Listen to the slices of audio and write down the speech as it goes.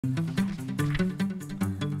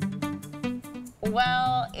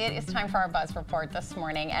Well, it is time for our Buzz Report this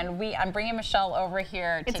morning, and I'm bringing Michelle over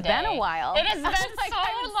here today. It's been a while. It has been like so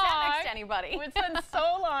long. Sat next to anybody. It's been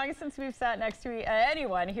so long since we've sat next to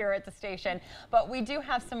anyone here at the station, but we do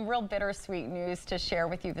have some real bittersweet news to share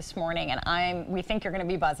with you this morning, and we think you're going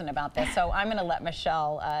to be buzzing about this, so I'm going to let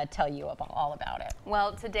Michelle tell you all about it.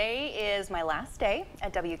 Well, today is my last day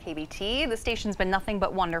at WKBT. The station's been nothing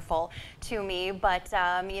but wonderful to me, but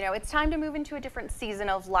you know, it's time to move into a different season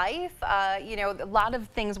of life. You know, a lot of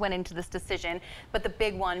things went into this decision, but the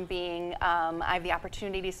big one being I have the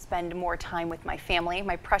opportunity to spend more time with my family,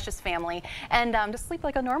 my precious family, and to sleep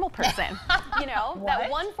like a normal person. You know, that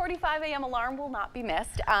 1:45 a.m. alarm will not be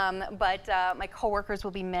missed, but my coworkers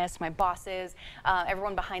will be missed, my bosses,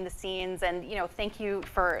 everyone behind the scenes, and you know, thank you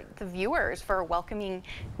for the viewers for welcoming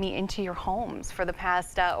me into your homes for the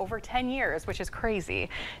past over 10 years, which is crazy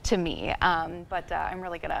to me, but I'm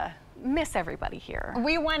really gonna miss everybody here.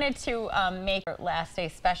 We wanted to make our last day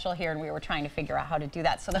special here, and we were trying to figure out how to do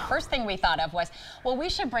that. So the first thing we thought of was, well, we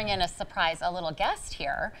should bring in a little guest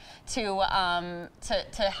here to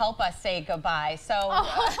help us say goodbye. So,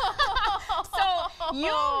 so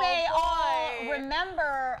you may all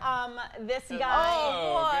remember this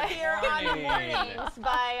guy here on the mornings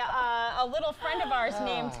by a little friend of ours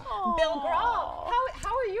named Bill Grahl.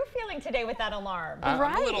 How are you feeling today with that alarm? I'm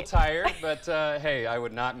a little tired, but hey, I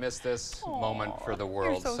would not miss this moment for the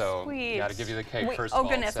world. You're so sweet. Got to give you the cake first Oh of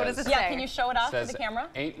all. goodness, what does it say? Yeah, can you show it off to the camera?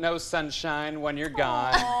 Ain't no sunshine when you're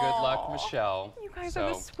gone. Good luck, Michelle. You guys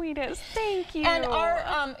are the sweetest. Thank you. And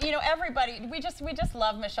our, you know, everybody, we just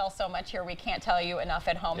love Michelle so much here. We can't tell you enough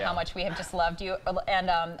at home how much we have just loved you. And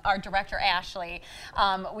our director Ashley,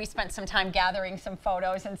 we spent some time gathering some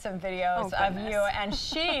photos and some videos of you, and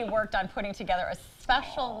she worked on putting together a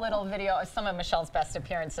special little video of some of Michelle's best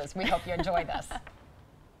appearances. We hope you enjoy this.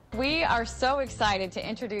 We are so excited to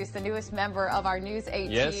introduce the newest member of our News 8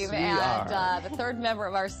 team and the third member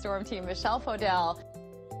of our Storm team, Michelle Poedel.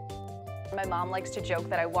 My mom likes to joke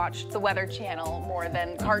that I watched the Weather Channel more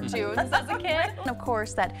than cartoons as a kid. And of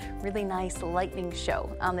course, that really nice lightning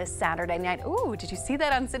show on this Saturday night. Ooh, did you see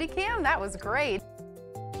that on City Cam? That was great.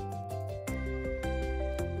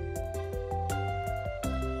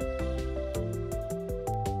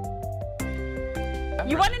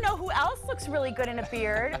 You want to know who else looks really good in a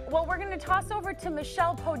beard? Well, we're going to toss over to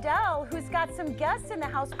Michelle Poedel, who's got some guests in the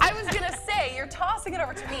house. I was going to say, you're tossing it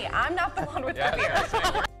over to me. I'm not the one with the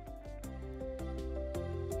beard.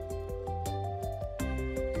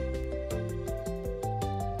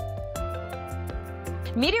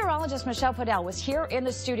 Meteorologist Michelle Poedel was here in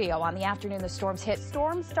the studio on the afternoon the storms hit.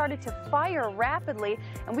 Storms started to fire rapidly,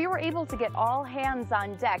 and we were able to get all hands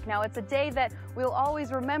on deck. Now, it's a day that we'll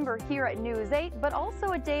always remember here at News 8, but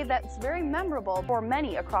also a day that's very memorable for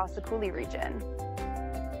many across the Coulee region.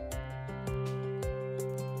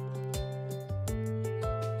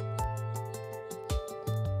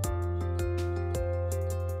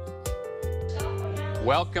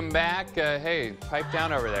 Welcome back. Hey, pipe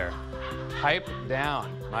down over there. Pipe down.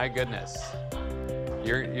 My goodness.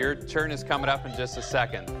 Your turn is coming up in just a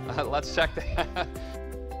second. Let's check that.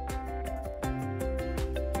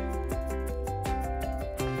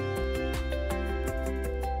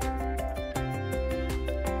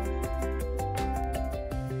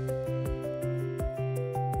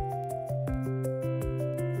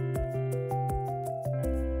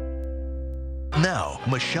 Now,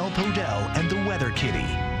 Michelle Poedel and the Weather Kitty.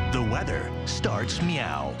 The weather starts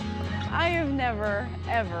meow. I have never,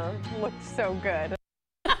 ever looked so good.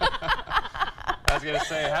 I was going to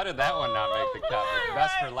say, how did that one not make the cut?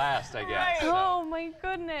 Best for last, I guess. Oh my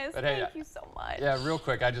goodness, but hey, thank you so much. Yeah, real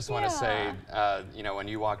quick, I just want to say, you know, when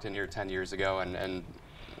you walked in here 10 years ago and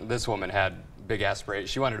this woman had big aspirations.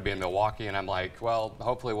 She wanted to be in Milwaukee, and I'm like, well,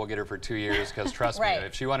 hopefully we'll get her for 2 years, because trust me,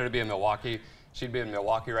 if she wanted to be in Milwaukee, she'd be in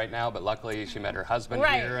Milwaukee right now, but luckily she met her husband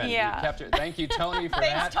here, and kept her. Thank you, Tony, for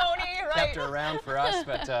that. Thanks, Tony. Kept her around for us,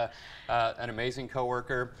 but an amazing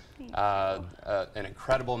coworker, an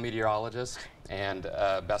incredible meteorologist, and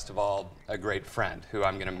best of all, a great friend who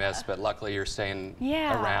I'm going to miss. But luckily, you're staying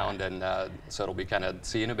around, and so it'll be kind of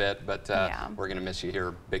see you in a bit. But we're going to miss you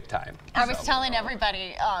here big time. I was telling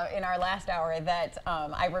everybody in our last hour that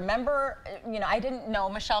I remember, you know, I didn't know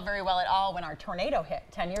Michelle very well at all when our tornado hit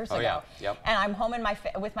 10 years ago. And I'm home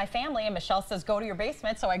with my family, and Michelle says, "Go to your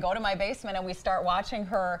basement." So I go to my basement, and we start watching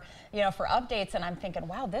her, you know, for updates. And I'm thinking,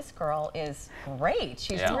 wow, this girl is great.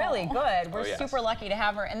 She's really good. We're super lucky to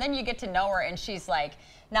have her. And then you get to know her, and she's like,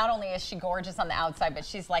 not only is she gorgeous on the outside, but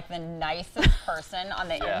she's like the nicest person on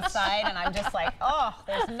the inside. And I'm just like, oh,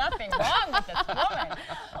 there's nothing wrong with this woman.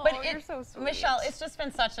 But you're so sweet. Michelle, it's just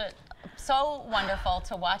been so wonderful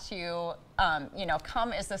to watch you you know,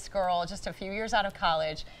 come as this girl just a few years out of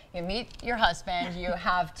college. You meet your husband. You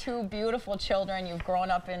have 2 beautiful children. You've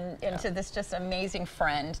grown up into this just amazing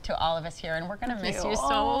friend to all of us here, and we're going to miss you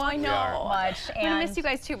so I know. much. I'm going to miss you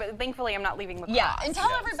guys too, but thankfully I'm not leaving lacrosse. Yeah, and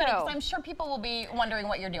tell everybody, because I'm sure people will be wondering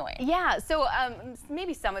what you're doing. Yeah, so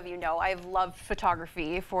maybe some of you know I've loved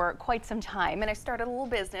photography for quite some time, and I started a little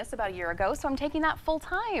business about a year ago, so I'm taking that full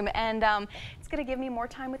time, and it's going to give me more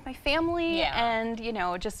time with my family and, you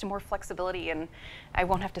know, just more flexibility, and I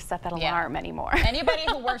won't have to set that alarm anymore. Anybody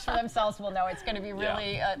who works for themselves will know it's going to be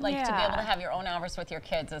really to be able to have your own hours with your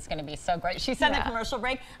kids is going to be so great. She said in the commercial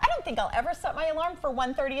break, I don't think I'll ever set my alarm for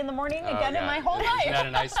 1:30 in the morning again in my whole life. Isn't that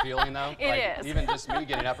a nice feeling though? It is. Even just me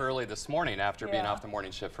getting up early this morning after being off the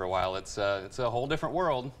morning shift for a while, it's a whole different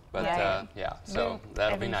world. But so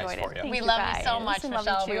that'll be nice for you. We love you so much,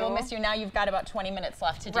 Michelle. We will miss you. Now you've got about 20 minutes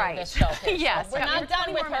left to do this show. Yes, so we're not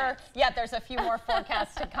done with her yet. There's a few more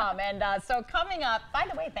forecasts to come. And so coming up, by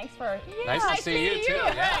the way, thanks for nice to see you too.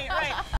 Right.